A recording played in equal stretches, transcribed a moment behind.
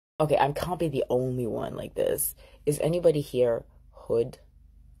Okay, I can't be the only one like this. Is anybody here hood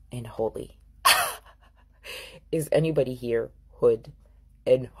and holy? Is anybody here hood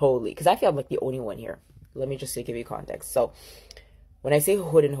and holy? Because I feel I'm like the only one here. Let me just give you context. So when I say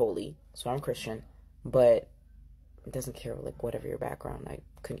hood and holy, so I'm Christian, but it doesn't care like whatever your background. I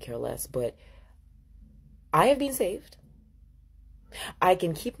couldn't care less. But I have been saved. I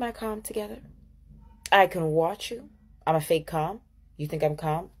can keep my calm together. I can watch you. I'm a fake calm. You think I'm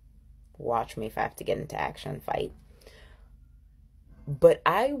calm? Watch me if I have to get into action, fight. But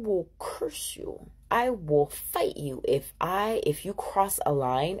I will curse you. I will fight you if you cross a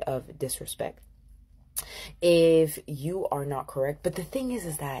line of disrespect. If you are not correct. But the thing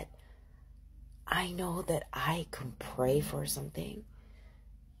is that I know that I can pray for something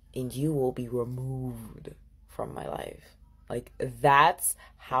and you will be removed from my life. Like, that's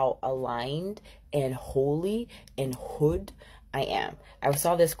how aligned and holy and hood I am. I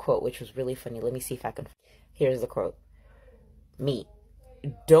saw this quote, which was really funny. Let me see if I can. Here's the quote. Me.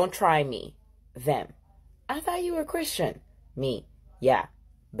 Don't try me. Them. I thought you were Christian. Me. Yeah,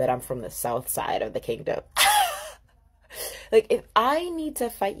 but I'm from the south side of the kingdom. Like, if I need to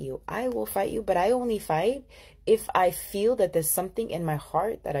fight you, I will fight you, but I only fight if I feel that there's something in my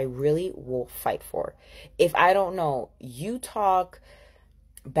heart that I really will fight for. If I don't know, you talk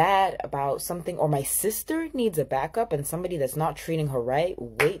bad about something, or my sister needs a backup and somebody that's not treating her right,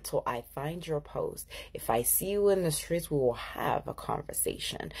 wait till I find your post. If I see you in the streets, we will have a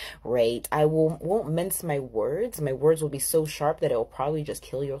conversation, right? I won't mince my words. My words will be so sharp that it will probably just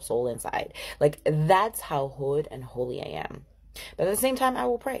kill your soul inside. Like, that's how hood and holy I am. But at the same time, I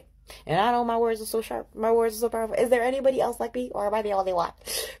will pray. And I know my words are so sharp. My words are so powerful. Is there anybody else like me, or am I the only one?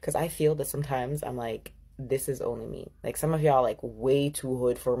 Because I feel that sometimes I'm like, this is only me. Like, some of y'all like way too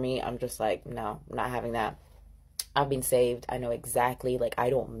hood for me. I'm just like, no, I'm not having that. I've been saved. I know exactly, like, I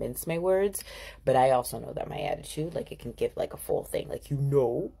don't mince my words, but I also know that my attitude, like, it can give like a full thing. Like, you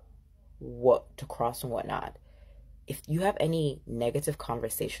know what to cross and what not. If you have any negative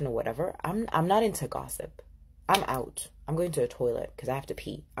conversation or whatever, I'm not into gossip. I'm out. I'm going to a toilet because I have to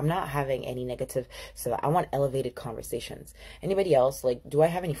pee. I'm not having any negative, so I want elevated conversations. Anybody else? Like, do I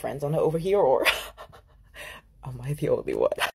have any friends on over here, or am I the only one?